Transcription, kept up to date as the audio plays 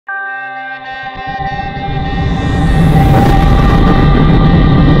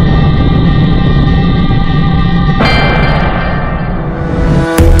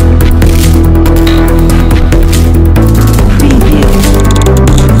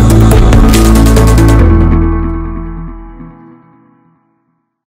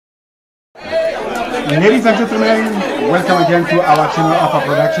Ladies and gentlemen, welcome again to our channel Alpha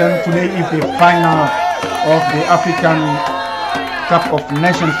Production. Today is the final of the African Cup of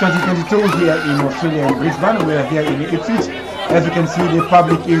Nations 2022 here in Australia in Brisbane. We are here in Ipswich. As you can see, the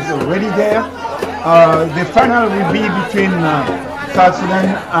public is already there. The final will be between South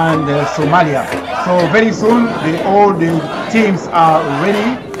Sudan and Somalia. So very soon all the teams are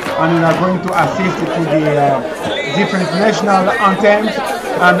ready and we are going to assist to the different national anthems,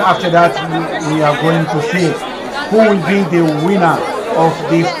 and after that we are going to see who will be the winner of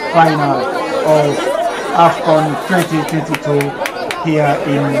this final of AFCON 2022 here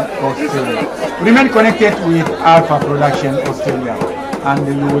in Australia. Remain connected with Alpha Production Australia and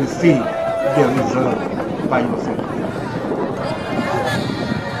you will see the result by yourself.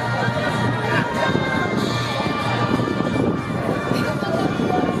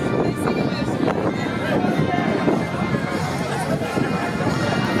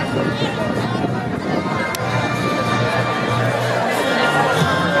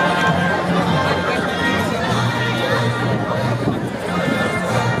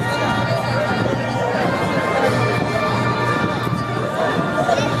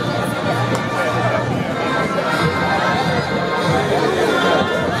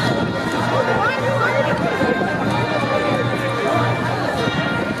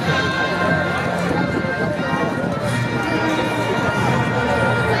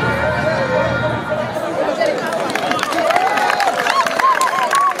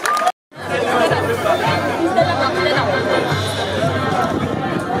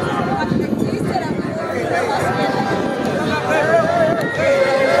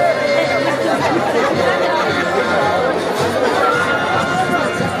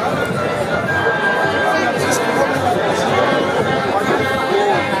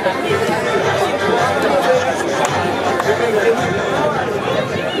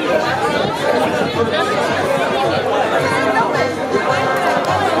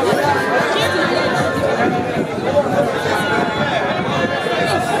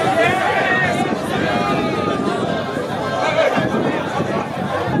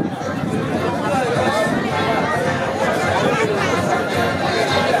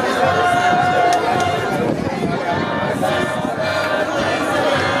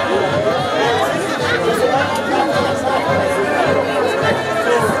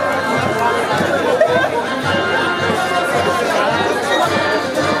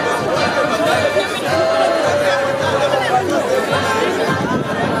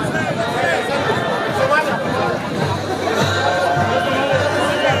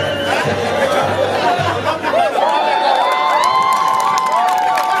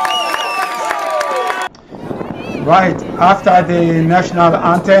 Right, after the national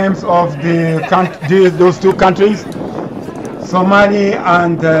anthems of those two countries, Somalia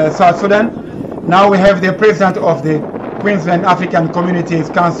and South Sudan, now we have the president of the Queensland African Communities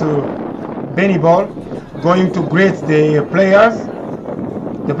Council, Benny Ball, going to greet the players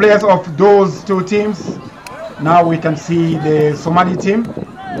of those two teams. Now we can see the Somali team,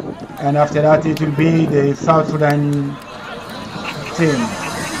 and after that it will be the South Sudan team.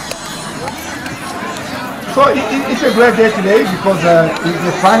 So it's a great day today because it's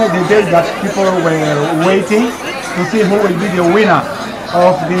the final day that people were waiting to see who will be the winner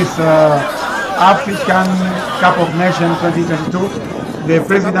of this African Cup of Nations 2022. The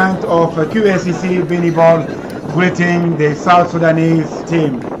president of QACC, Benny Ball, greeting the South Sudanese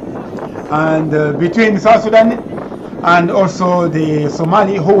team. And between South Sudan and also the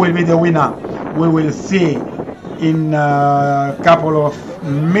Somali, who will be the winner, we will see in a couple of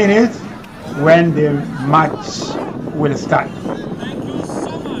minutes when the match will start.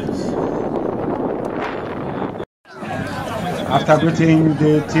 After greeting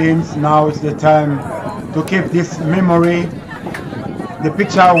the teams, now it's the time to keep this memory, the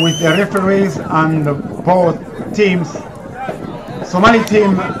picture with the referees and both teams, Somali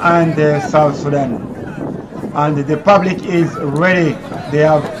team and South Sudan. And the public is ready. They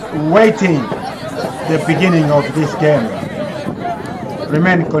are waiting the beginning of this game.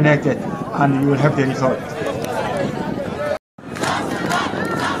 Remain connected and you will have the result.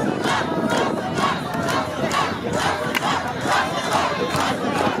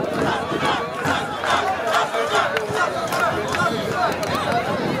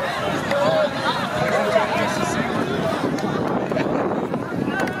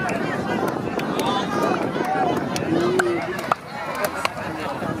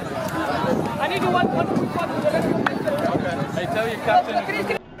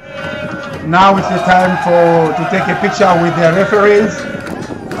 Now it's the time to take a picture with the referees,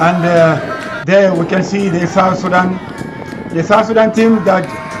 and there we can see the South Sudan team that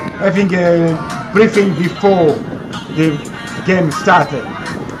having a briefing before the game started.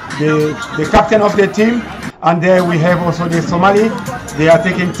 The captain of the team, and there we have also the Somali. They are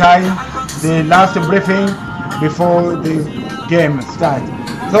taking time, the last briefing before the game starts.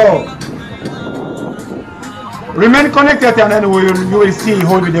 So remain connected, and then you will see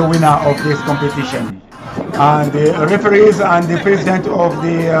who will be the winner of this competition. And the referees and the president of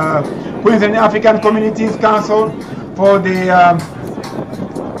the Queensland African Communities Council for the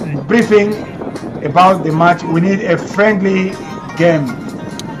briefing about the match. We need a friendly game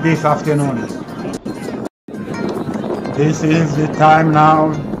this afternoon. This is the time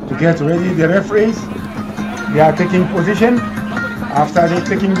now to get ready. The referees, they are taking position. After they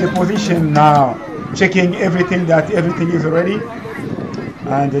taking the position now, checking everything that everything is ready,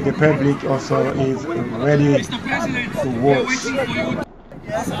 and the public also is ready to watch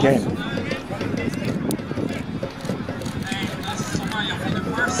game.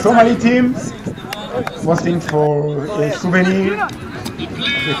 Somali team posting for a souvenir of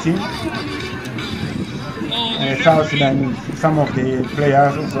the team. South Sudan, some of the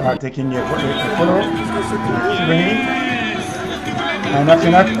players also are taking a photo souvenir. And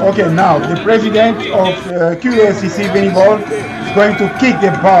after that, okay, now the president of QACC volleyball is going to kick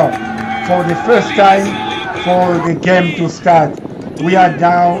the ball for the first time for the game to start. We are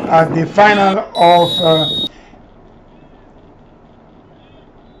now at the final of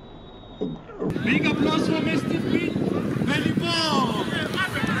big applause for Mr. Volleyball.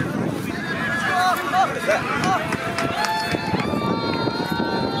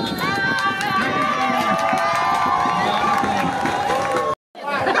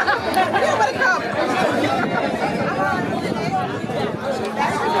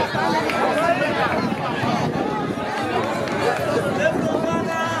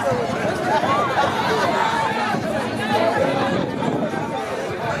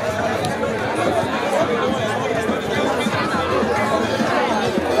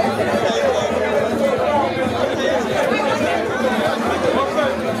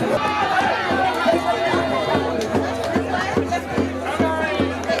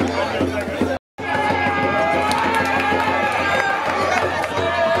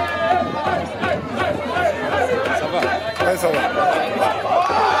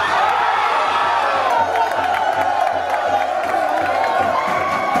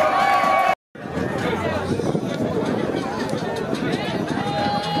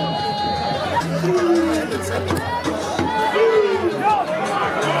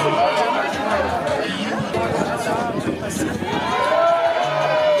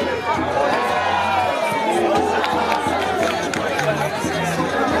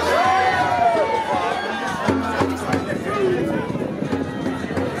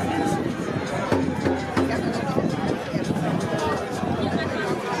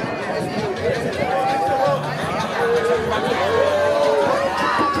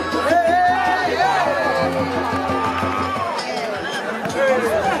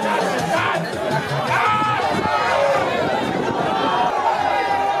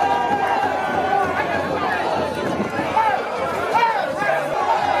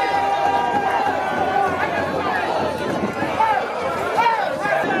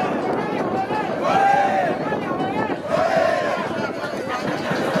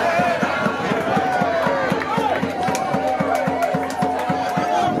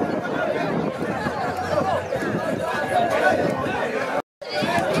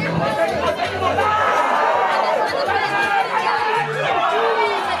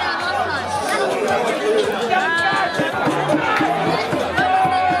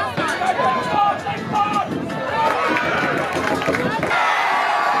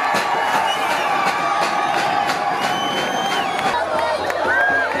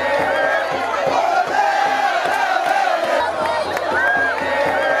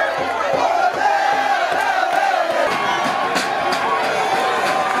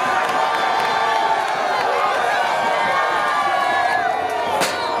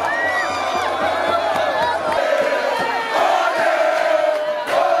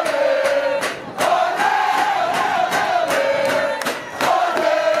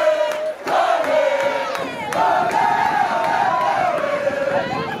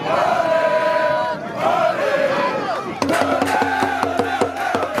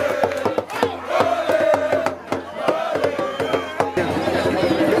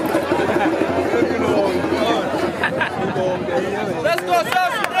 Let's go,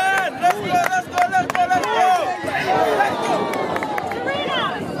 South Sudan! Let's go, let's go, let's go, let's go!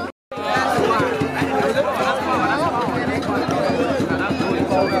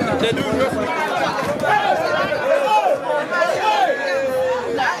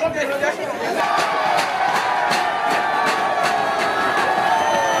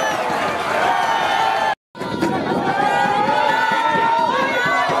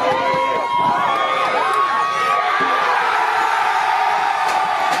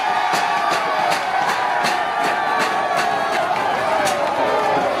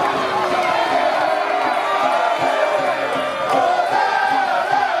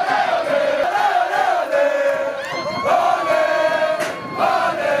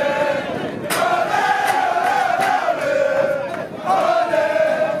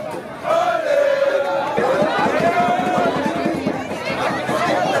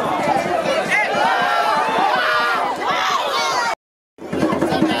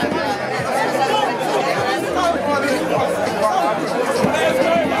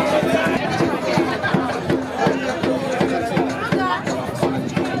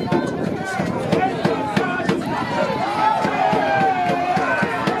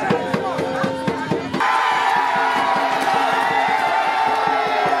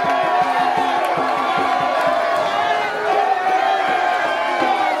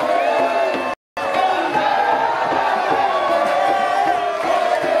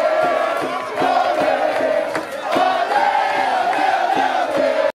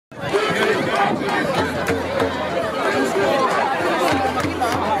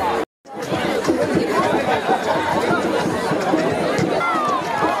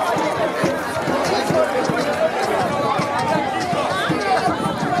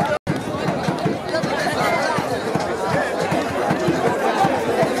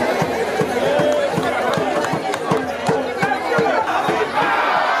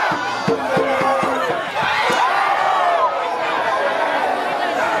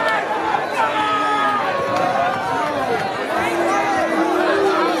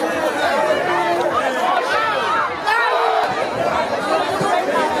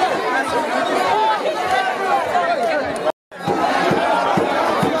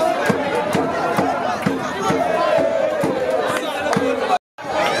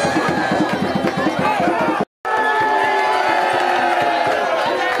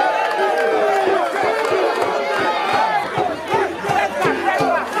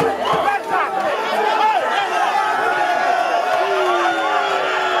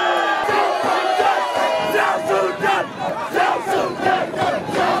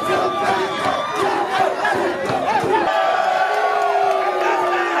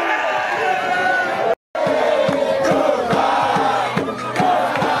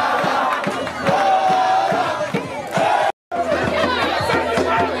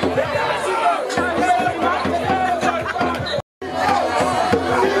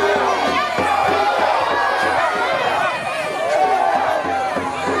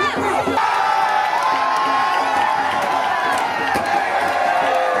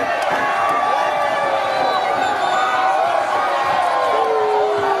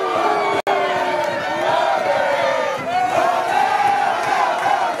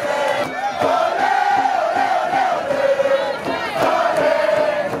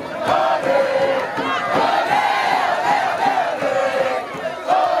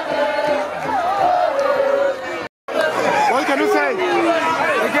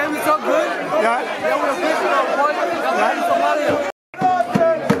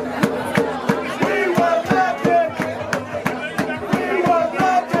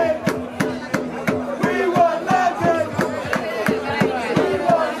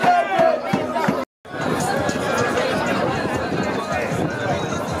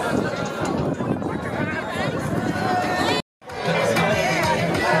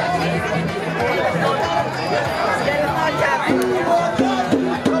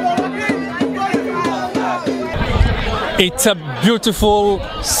 It's a beautiful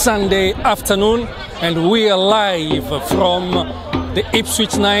Sunday afternoon and we are live from the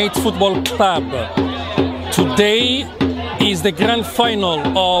Ipswich Night Football Club. Today is the grand final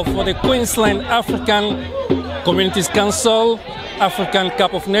of the Queensland African Communities Council African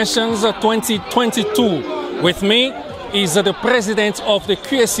Cup of Nations 2022. With me is the president of the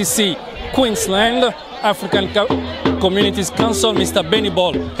QACC Queensland African Communities Council, Mr. Benny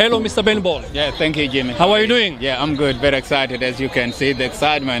Ball. Hello, Mr. Benny Ball. Yeah, thank you, Jimmy. How are you doing? Yeah, I'm good. Very excited. As you can see, the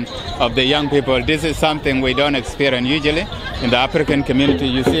excitement of the young people. This is something we don't experience usually in the African community.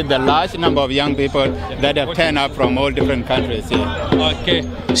 You see the large number of young people that have turned up from all different countries here. Okay.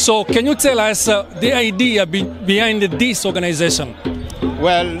 So can you tell us the idea behind this organization?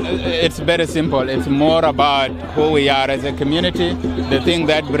 Well, it's very simple. It's more about who we are as a community, the thing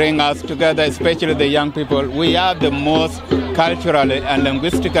that brings us together, especially the young people. We are the most culturally and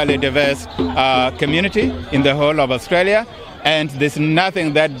linguistically diverse community in the whole of Australia. And there's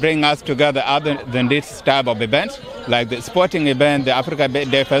nothing that brings us together other than this type of event, like the sporting event, the Africa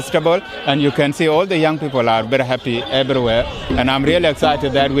Day Festival. And you can see all the young people are very happy everywhere. And I'm really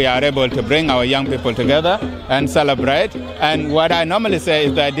excited that we are able to bring our young people together and celebrate. And what I normally say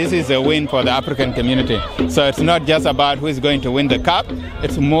is that this is a win for the African community. So it's not just about who is going to win the cup.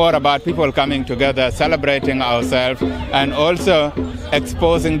 It's more about people coming together, celebrating ourselves, and also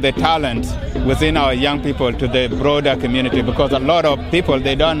exposing the talent within our young people to the broader community, because a lot of people,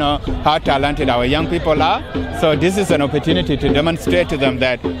 they don't know how talented our young people are. So this is an opportunity to demonstrate to them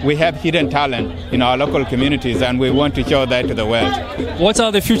that we have hidden talent in our local communities, and we want to show that to the world. What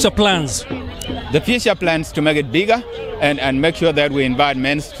are the future plans? The future plans to make it bigger and make sure that we invite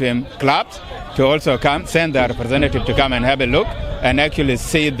mainstream clubs to also come, send their representative to come and have a look and actually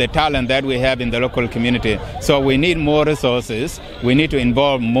see the talent that we have in the local community. So we need more resources. We need to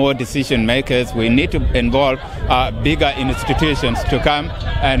involve more decision makers. We need to involve bigger institutions to come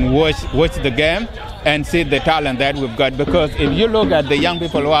and watch the game and see the talent that we've got. Because if you look at the young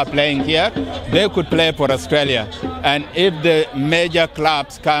people who are playing here, they could play for Australia. And if the major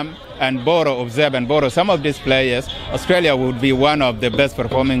clubs come and observe and borrow some of these players, Australia would be one of the best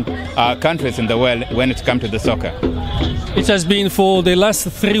performing countries in the world when it comes to the soccer. It has been for the last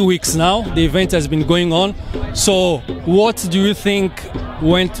 3 weeks now. The event has been going on. So what do you think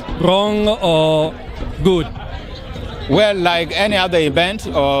went wrong or good? Well, like any other event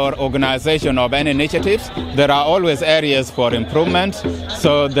or organization of any initiatives, there are always areas for improvement.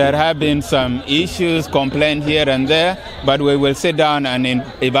 So there have been some issues, complaints here and there, but we will sit down and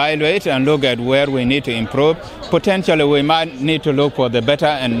evaluate and look at where we need to improve. Potentially, we might need to look for the better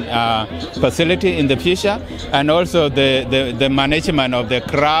facility in the future, and also the management of the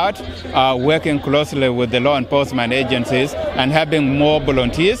crowd, working closely with the law enforcement agencies and having more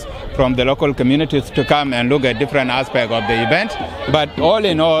volunteers from the local communities to come and look at different aspects of the event. But all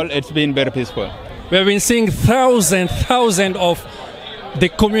in all, it's been very peaceful. We have been seeing thousands of the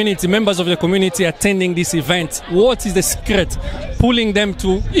community, members of the community attending this event. What is the secret pulling them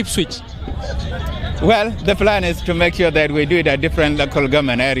to Ipswich? Well, the plan is to make sure that we do it at different local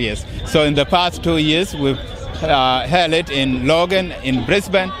government areas. So in the past 2 years, we've held it in Logan, in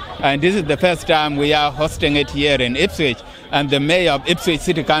Brisbane, and this is the first time we are hosting it here in Ipswich. And the mayor of Ipswich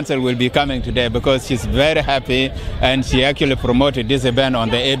City Council will be coming today because she's very happy, and she actually promoted this event on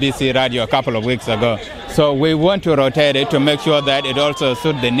the ABC radio a couple of weeks ago. So we want to rotate it to make sure that it also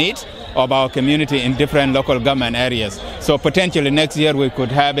suits the needs of our community in different local government areas. So potentially next year we could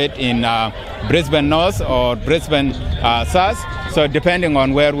have it in Brisbane North or Brisbane South. So depending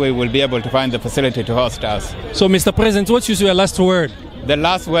on where we will be able to find the facility to host us. So Mr. President, what is your last word? The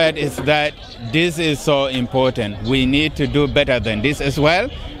last word is that this is so important. We need to do better than this as well.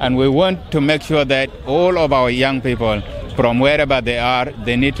 And we want to make sure that all of our young people, from wherever they are,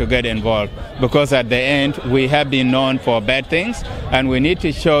 they need to get involved. Because at the end, we have been known for bad things. And we need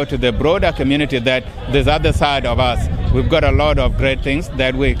to show to the broader community that there's other side of us. We've got a lot of great things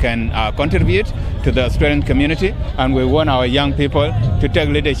that we can contribute to the Australian community. And we want our young people to take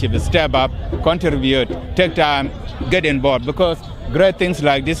leadership, step up, contribute, take time, get involved. Because great things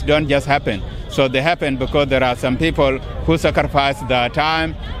like this don't just happen. So they happen because there are some people who sacrifice their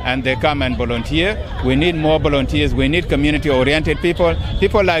time and they come and volunteer. We need more volunteers. We need community-oriented people,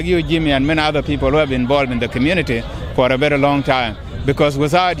 people like you, Jimmy, and many other people who have been involved in the community for a very long time. Because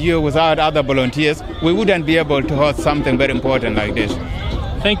without you, without other volunteers, we wouldn't be able to host something very important like this.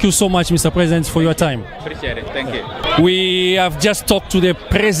 Thank you so much, Mr. President, for your time. Appreciate it. Thank you. We have just talked to the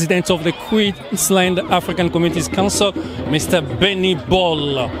president of the Queensland African Communities Council, Mr. Benny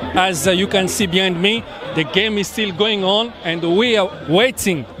Ball. As you can see behind me, the game is still going on and we are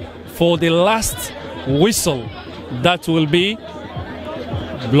waiting for the last whistle that will be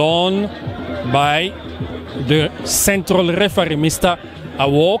blown by the central referee, Mr.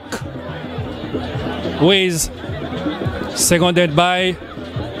 Awok, who is seconded by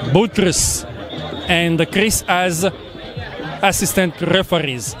Boutrous and Chris as assistant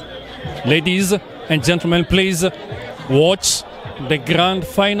referees. Ladies and gentlemen, please watch the grand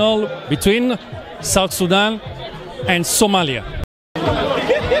final between South Sudan and Somalia.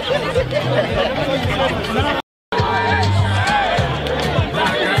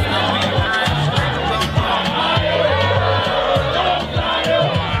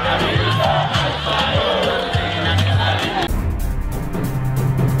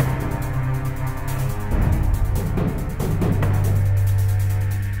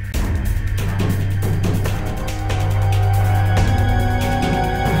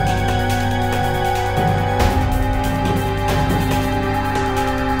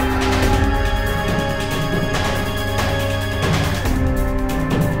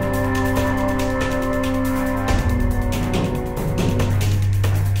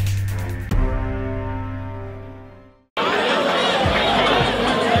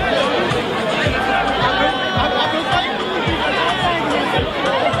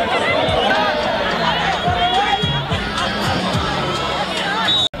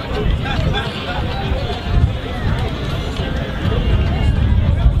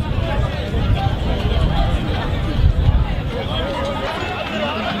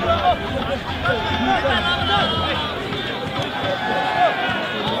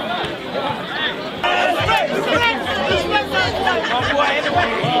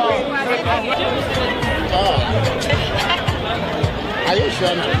 Are you sure?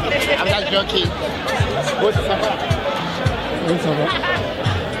 I'm not joking. What's the matter?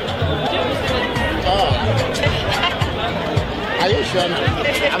 Oh. Are you sure?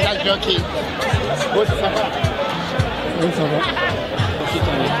 I'm not joking. What's the matter?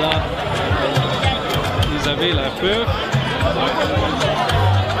 Vous avez la peur.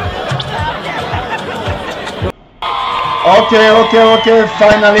 Okay.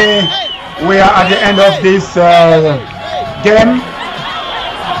 Finally, we are at the end of this game.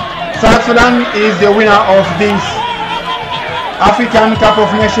 South Sudan is the winner of this African Cup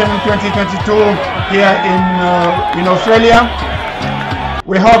of Nations 2022 here in Australia.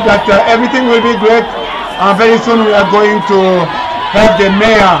 We hope that everything will be great, and very soon we are going to have the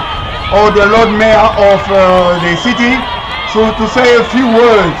mayor or the Lord Mayor of the city to say a few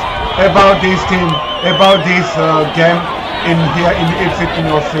words about this team, about this game here in Ipswich in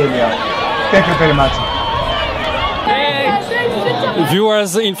Australia. Thank you very much.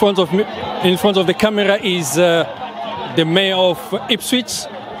 Viewers, in front of the camera is the Mayor of Ipswich,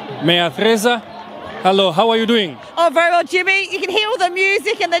 Mayor Teresa. Hello, how are you doing? Oh, very well, Jimmy. You can hear all the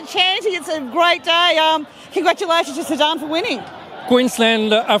music and the chanting. It's a great day. Congratulations to Sudan for winning.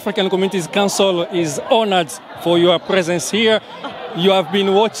 Queensland African Communities Council is honoured for your presence here. You have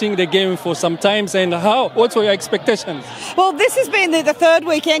been watching the game for some time, and what were your expectations? Well, this has been the third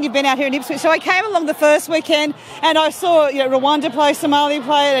weekend you've been out here in Ipswich. So I came along the first weekend and I saw Rwanda play, Somalia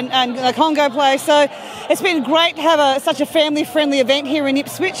play, and Congo play. So it's been great to have such a family-friendly event here in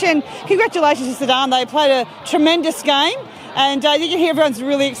Ipswich. And congratulations to Sudan. They played a tremendous game, and you can hear everyone's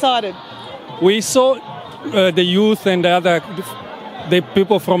really excited. We saw the youth and the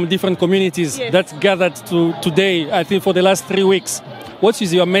people from different communities that gathered today, I think, for the last 3 weeks. What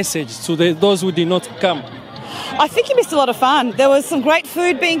is your message to those who did not come? I think you missed a lot of fun. There was some great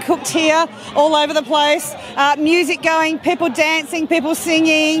food being cooked here all over the place, music going, people dancing, people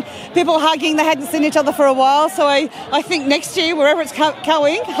singing, people hugging. They hadn't seen each other for a while. So I think next year, wherever it's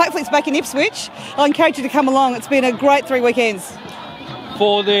going, hopefully it's back in Ipswich, I'll encourage you to come along. It's been a great 3 weekends.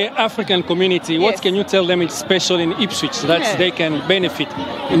 For the African community, what can you tell them is special in Ipswich that they can benefit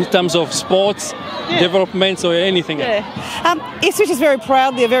in terms of sports, development, or anything else? Ipswich is very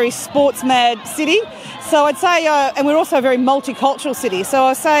proudly a very sports-mad city. So I'd say, and we're also a very multicultural city. So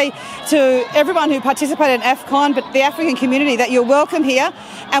I say to everyone who participated in AFCON, but the African community, that you're welcome here.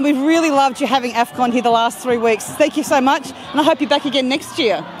 And we've really loved you having AFCON here the last 3 weeks. Thank you so much. And I hope you're back again next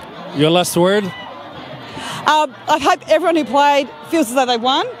year. Your last word? I hope everyone who played feels as though they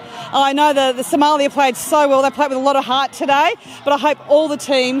won. I know the Somalia played so well. They played with a lot of heart today. But I hope all the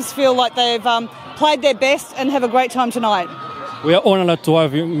teams feel like they've played their best and have a great time tonight. We are honoured to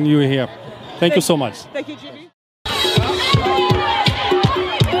have you here. Thank you so much. Thank you, Jimmy.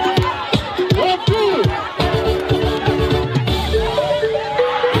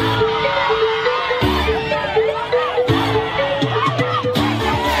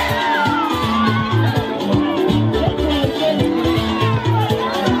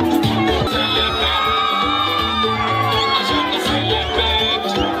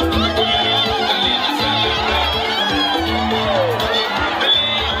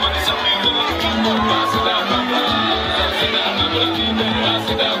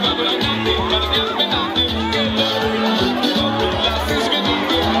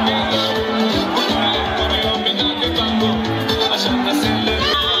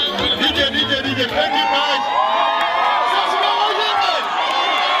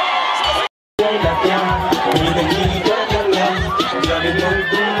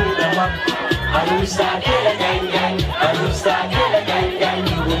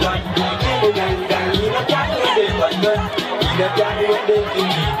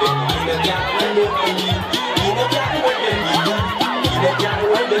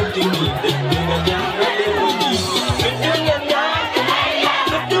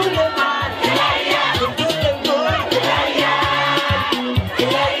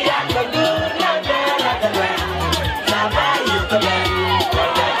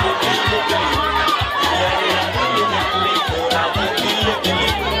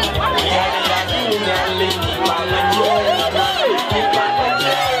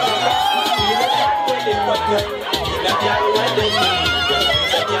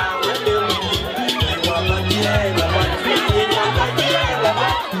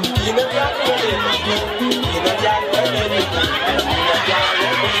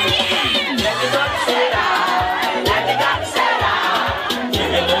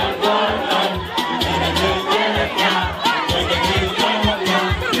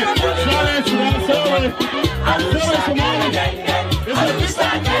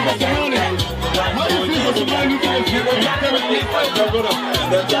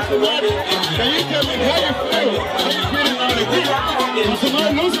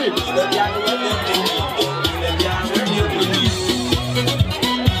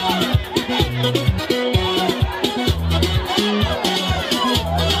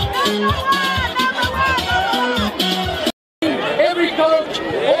 Every coach,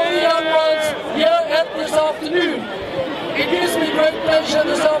 all the young ones here at this afternoon. It gives me great pleasure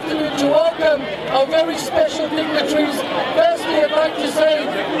this afternoon to welcome our very special dignitaries. Firstly, I'd like to say,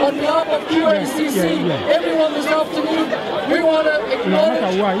 on behalf of QACC, everyone this afternoon, we want to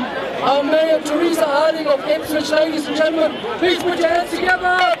acknowledge our Mayor Teresa Harding of Ipswich. Ladies and gentlemen, please put your hands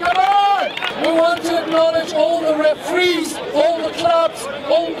together, come on! We want to acknowledge all the referees, all the clubs,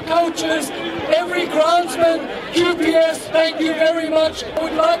 all the coaches, every groundsman, QPS, thank you very much. I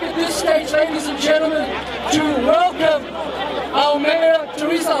would like at this stage, ladies and gentlemen, to welcome our Mayor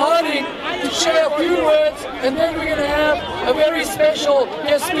Teresa Harding to share a few words, and then we're going to have a very special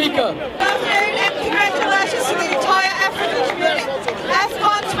guest speaker. Good afternoon and congratulations to the entire African community.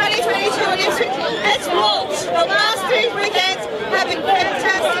 AFCON 2022 in Ipswich has launched. The last 3 weekends have been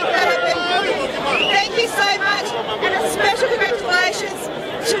fantastic, they have been brilliant. Thank you so much, and a special congratulations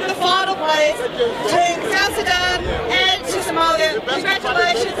to the final players, to South Sudan and to Somalia.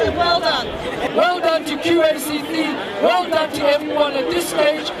 Congratulations and well done. Well done to QACC, well done to everyone at this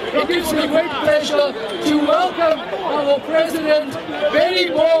stage. It gives me great pleasure to welcome our President, Benny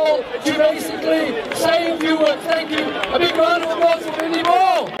Ball, to basically say a few words. Thank you. A big round of applause for Benny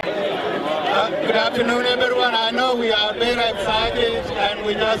Ball. Good afternoon, everyone. I know we are very excited and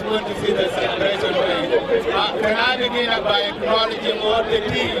we just want to see the celebration going. Can I begin by acknowledging all the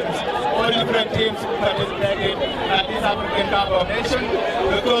teams, all different teams who participated at this African Cup of Nations,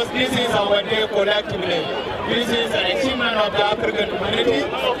 because this is our day collectively. This is an achievement of the African community.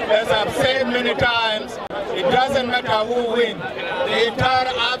 As I've said many times, it doesn't matter who wins. The entire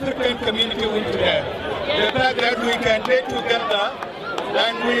African community wins today. The fact that we can get together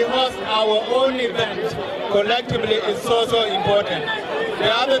and we host our own event collectively is so important.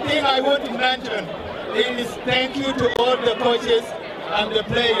 The other thing I want to mention is thank you to all the coaches and the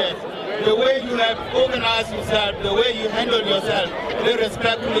players. The way you have organized yourself, the way you handle yourself, very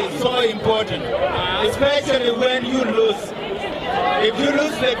respectfully is so important, especially when you lose. If you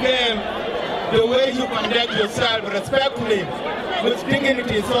lose the game, the way you conduct yourself respectfully with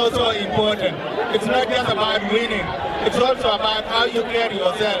dignity is also important. It's not just about winning, it's also about how you carry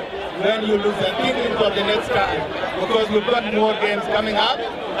yourself when you lose and thinking for the next time, because we've got more games coming up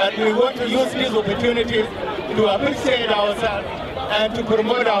and we want to use these opportunities to appreciate ourselves and to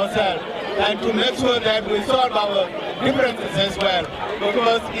promote ourselves and to make sure that we solve our differences as well,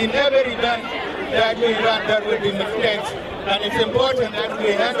 because in every event that we run there will be mistakes, and it's important that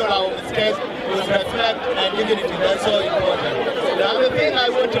we handle our mistakes with respect and dignity. That's so important. The other thing I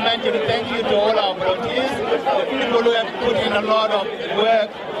want to mention, thank you to all our volunteers, the people who have put in a lot of work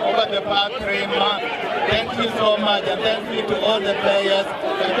over the past 3 months. Thank you so much, and thank you to all the players,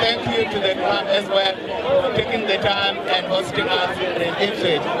 and thank you to the club as well for taking the time and hosting us in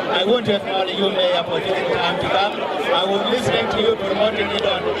Ipswich. I want to acknowledge you, Mayor, for taking time to come. I was listening to you promoting it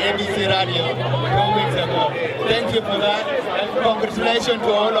on ABC Radio 2 weeks ago. Thank you for that, and congratulations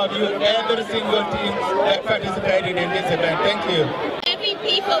to all of you, every single team that participated in this event. Thank you. Every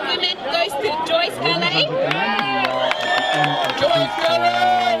people, women goes to Joyce Calais. Joyce Calais!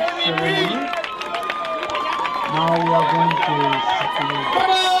 Now we are going to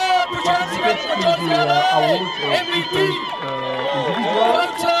participate in the awards of different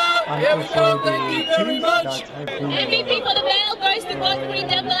individuals and also the teams that have been Every people, the bell goes to Godfrey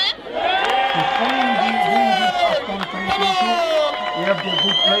Devlin. to find the this AFCON 2022. We have the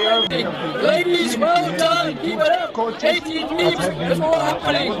good players, we have the Ladies, well done. Keep it up. coaches 18 that leaves have been is all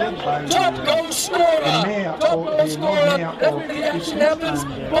happening. awarded by Top the goal scorer. mayor Top or goal the scorer. mayor of Every reaction Ipswich happens.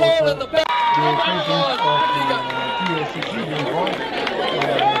 and Ball also in the back. the president of QACC involved, the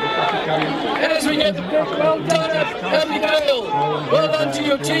African. And as we get the pick, well done, Abigail. Well done to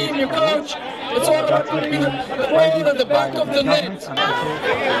your team, your coach. It's all about putting the ball in the back of the net.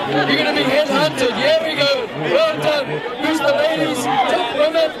 You're going to be headhunted. Here we go. Well done. Who's the ladies? Top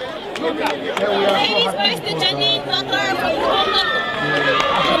women. Ladies goes to Janine Butler from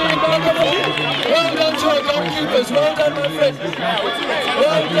Congo. Well done to our goalkeepers. Well done, my friend.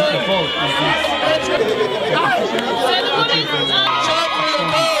 Well done. So the women Shout for your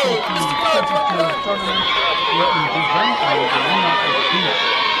goal. Mr. Coach, well done.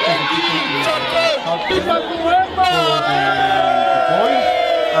 Thank you, top coach. Keep up the work, Boys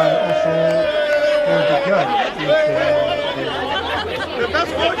and also for the girls.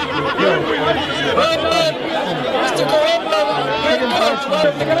 Well done, Mr. Corona, great coach, well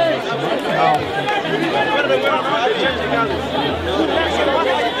done.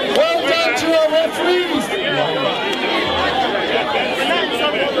 Well done to our referees.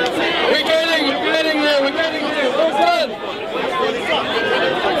 We're getting there, well done.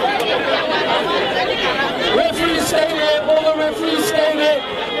 Referees stay there, all the referees stay there.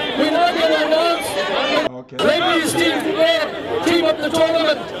 We're not going to announce. Okay. Ladies team there, team of the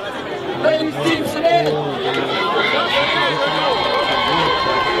tournament. Ladies teams there.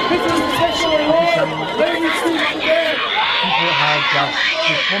 This is a special award. Ladies team there. People have just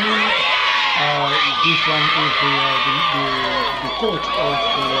performing. This one is the coach of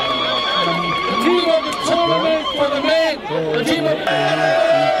the SUDAN Team of the tournament for the men. The team of the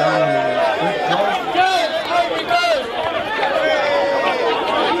Ivory Coast.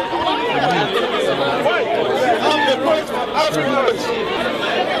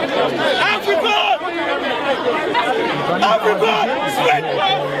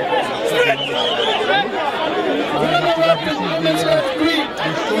 Women's referee,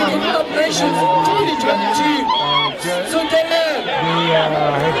 League of Nations 2022. SUDAN. They have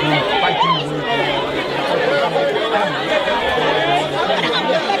been fighting with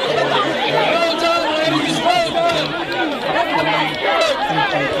Well done, ladies. Well done.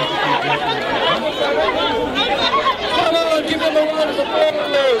 Come on, give them a round of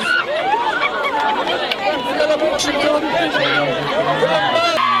applause. Celebration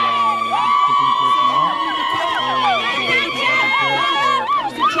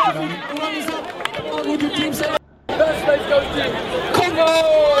Best place goes to Congo!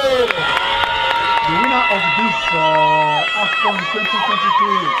 the winner of this AFCON 2022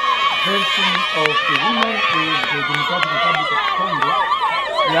 version of the women is the Democratic Republic of Congo.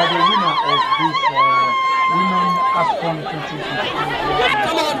 They are the winner of this women AFCON 2022.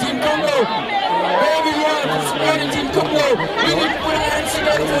 Come on, Team Congo! Everyone supporting Team Congo! We need to put our hands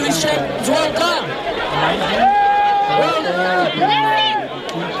together for these champions. Well done! Well done!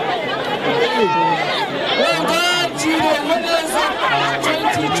 Well done to the winners of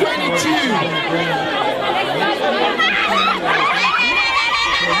 2022!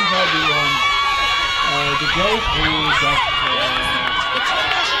 The girls who just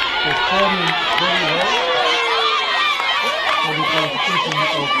performing very well for the qualification of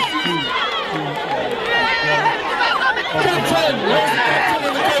the team. Captain! Where's the captain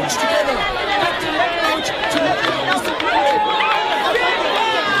and the coach together? Captain and coach to the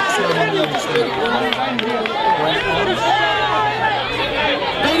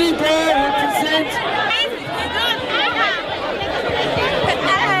Benny Brown represents.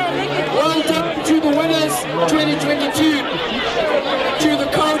 Well done to the winners 2022, to the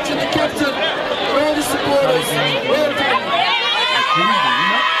coach and the captain, all the supporters. Well done.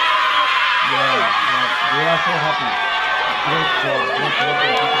 They are so happy. Great job, great job,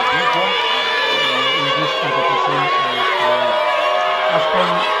 great job in this competition of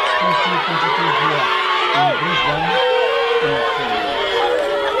AFCON 2022 here in Brisbane.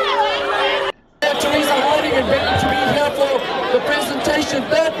 Teresa Harding and Becky to be here for the presentation.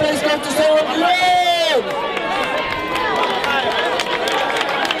 Third place goes to Sarah Leon.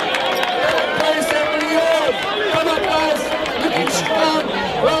 Third place, Sarah Leon. Come on, guys. Looking strong.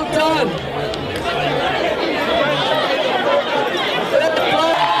 Well done.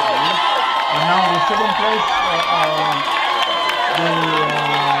 And now the second place, the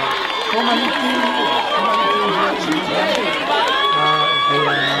Somali team here in Brisbane.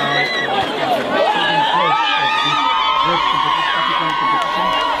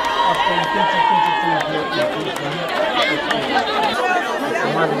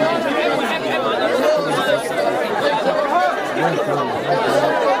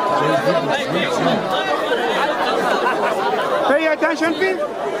 Pay attention, please.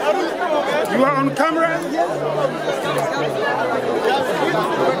 You are on camera.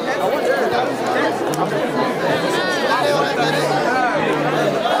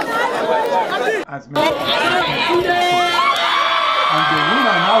 As and the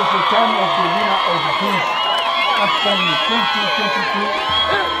winner now is the time of the winner of this AFCON 2022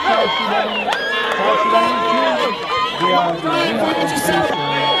 South Sudan team. They are the winner of this AFCON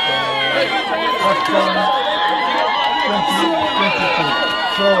 2022.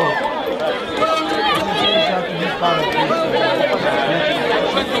 So this is to be part of this.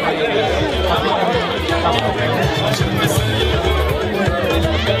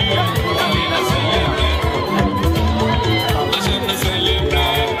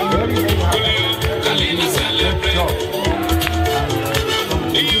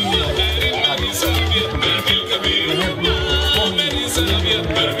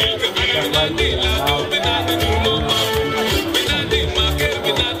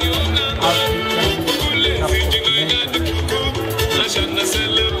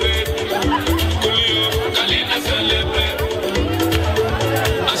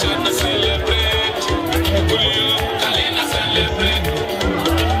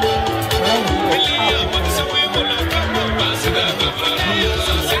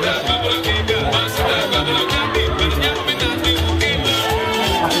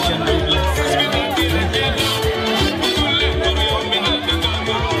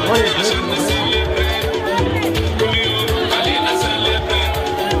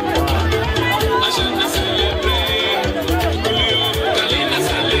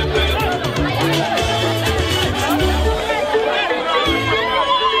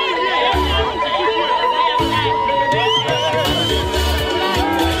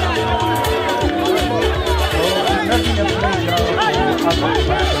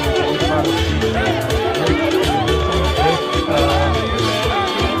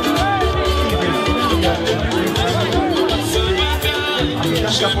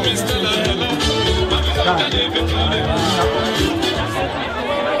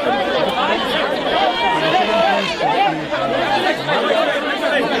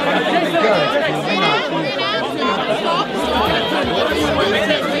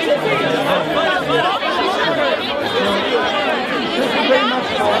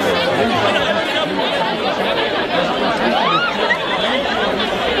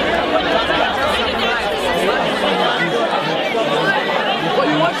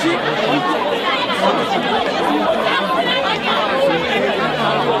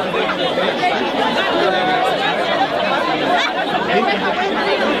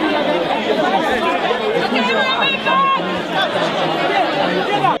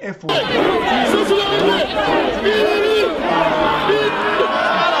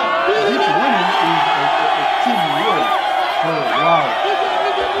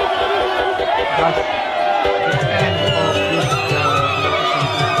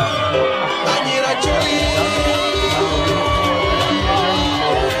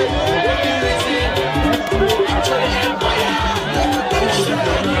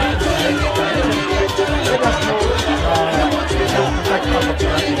 Let us know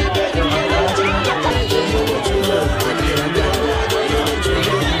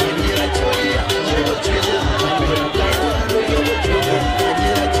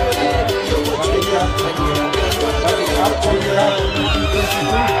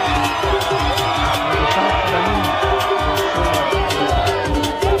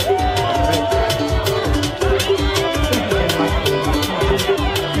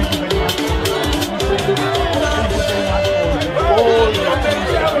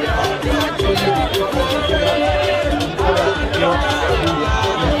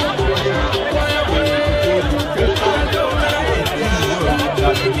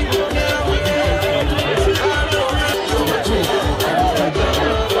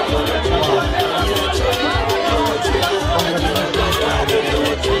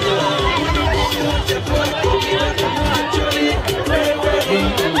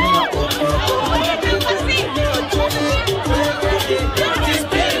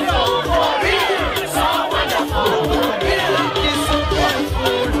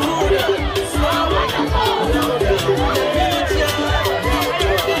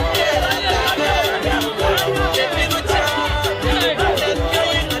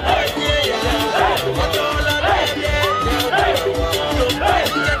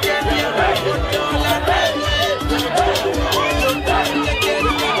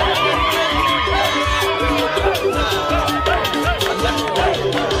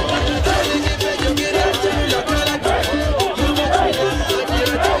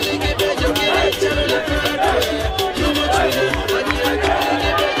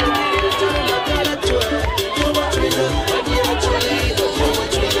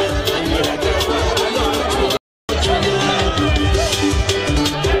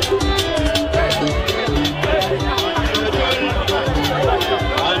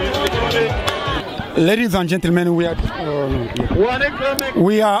Ladies and gentlemen, we are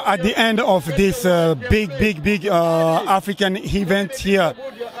at the end of this big African event here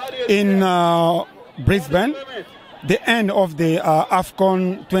in Brisbane. The end of the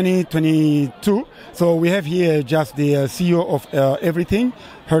AFCON 2022. So we have here just the CEO of everything.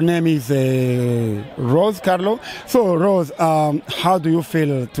 Her name is Rose Carlo. So Rose, how do you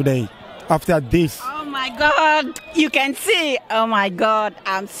feel today after this? Oh my God, you can see, oh my God,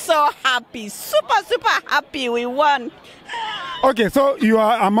 I'm so happy, super happy we won. Okay, so you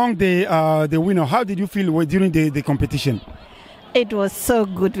are among the winner. How did you feel during the competition? It was so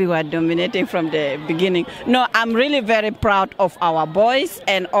good. We were dominating from the beginning. No, I'm really very proud of our boys,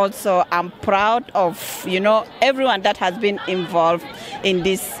 and also I'm proud of, everyone that has been involved in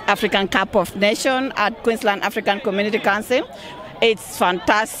this African Cup of Nations at Queensland African Community Council. It's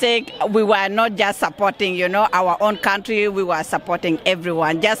fantastic. We were not just supporting, our own country. We were supporting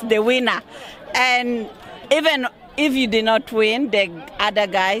everyone, just the winner. And even if you did not win, the other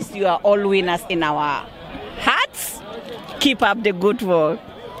guys, you are all winners in our hearts. Keep up the good work.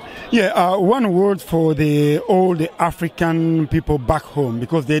 Yeah, one word for all the African people back home,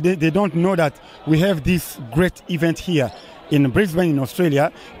 because they don't know that we have this great event here in Brisbane, in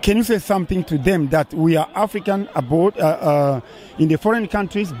Australia. Can you say something to them that we are African abroad in the foreign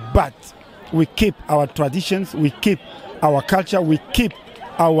countries, but we keep our traditions, we keep our culture, we keep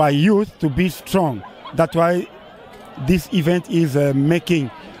our youth to be strong. That's why this event is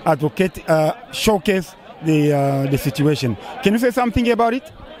showcase the situation. Can you say something about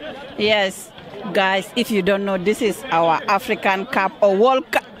it? Yes, guys, if you don't know, this is our African Cup or World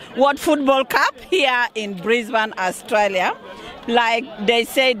Football Cup here in Brisbane, Australia. Like they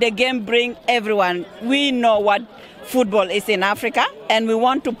say, the game brings everyone. We know what football is in Africa, and we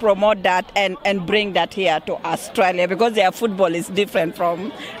want to promote that and bring that here to Australia, because their football is different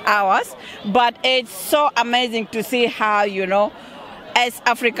from ours. But it's so amazing to see how, as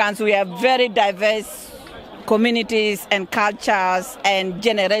Africans, we are very diverse communities and cultures and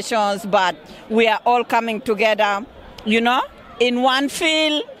generations, but we are all coming together, in one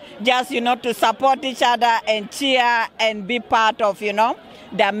field, just, to support each other and cheer and be part of,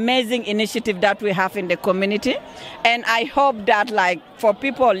 the amazing initiative that we have in the community. And I hope that, for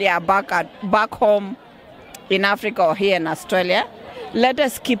people back home in Africa or here in Australia, let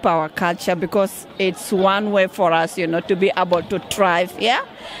us keep our culture, because it's one way for us, to be able to thrive here.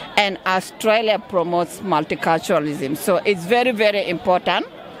 And Australia promotes multiculturalism. So it's very, very important.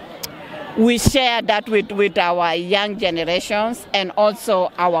 We share that with our young generations and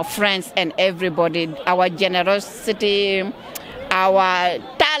also our friends and everybody, our generosity, our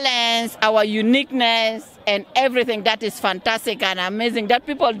talents, our uniqueness, and everything that is fantastic and amazing that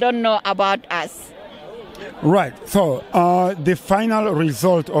people don't know about us. Right. So the final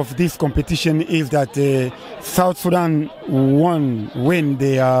result of this competition is that South Sudan win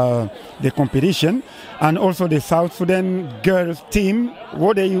the competition, and also the South Sudan girls team.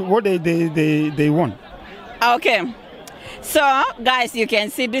 What they won? Okay. So guys, you can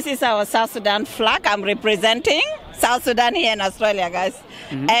see this is our South Sudan flag. I'm representing South Sudan here in Australia, guys,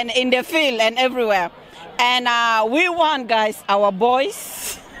 and in the field and everywhere. And we won, guys. Our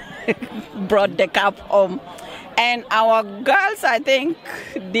boys brought the cup home, and our girls, I think,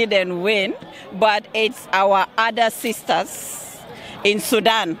 didn't win, but it's our other sisters in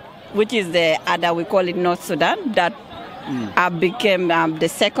Sudan, which is the other, we call it North Sudan, that became the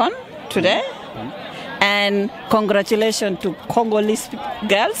second today. And congratulations to Congolese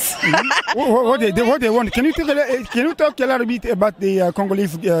girls. What they want? Can you talk a little bit about the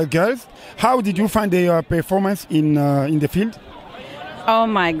Congolese girls? How did you find their performance in the field? Oh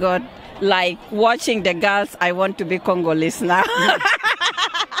my God! Like watching the girls, I want to be Congolese now.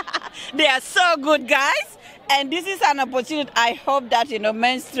 They are so good, guys. And this is an opportunity. I hope that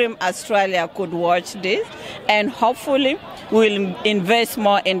mainstream Australia could watch this, and hopefully we'll invest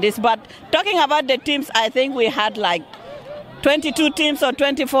more in this. But talking about the teams, I think we had 22 teams or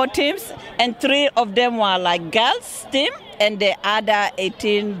 24 teams, and 3 of them were girls team, and the other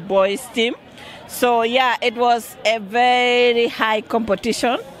 18 boys team. So yeah, it was a very high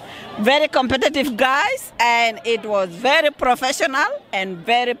competition, very competitive, guys, and it was very professional and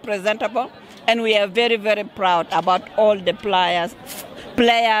very presentable. And we are very, very proud about all the players,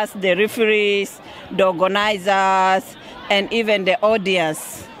 the referees, the organizers, and even the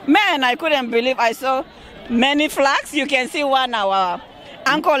audience. Man, I couldn't believe I saw many flags. You can see one our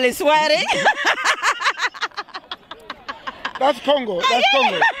uncle is wearing. That's Congo. That's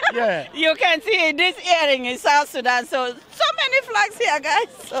Congo. Yeah. You can see this earring in South Sudan. So many flags here, guys.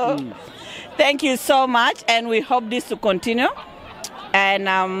 So thank you so much, and we hope this to continue.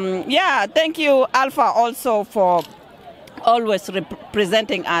 And yeah, thank you, Alpha, also for always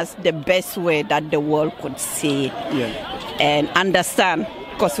representing us the best way that the world could see and understand,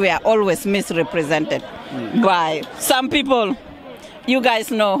 because we are always misrepresented by some people. You guys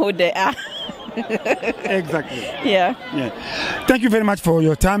know who they are. Exactly. Yeah. Thank you very much for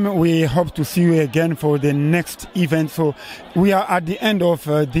your time. We hope to see you again for the next event. So we are at the end of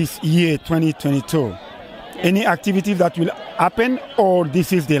this year 2022. Any activity that will happen, or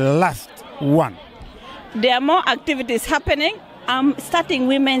this is the last one? There are more activities happening. I'm starting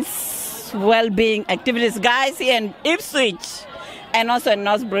women's well-being activities, guys, here in Ipswich and also in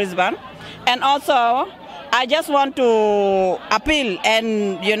North Brisbane. And also, I just want to appeal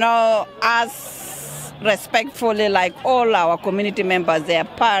and, you know, ask respectfully, like all our community members, their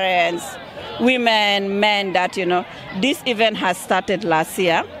parents, women, men, that, you know, this event has started last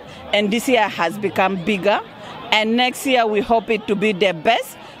year and this year has become bigger. And next year, we hope it to be the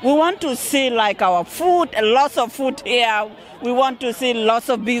best. We want to see like our food, lots of food here. We want to see lots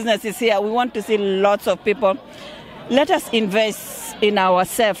of businesses here. We want to see lots of people. Let us invest in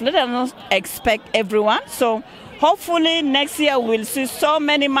ourselves. Let us not expect everyone. So hopefully next year we'll see so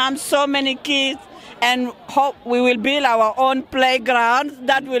many moms, so many kids, and hope we will build our own playground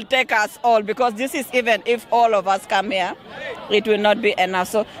that will take us all, because this is, even if all of us come here, it will not be enough.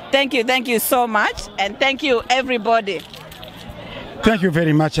 So thank you so much, and thank you everybody. Thank you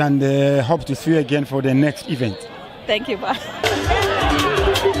very much, and hope to see you again for the next event. Thank you. Bye.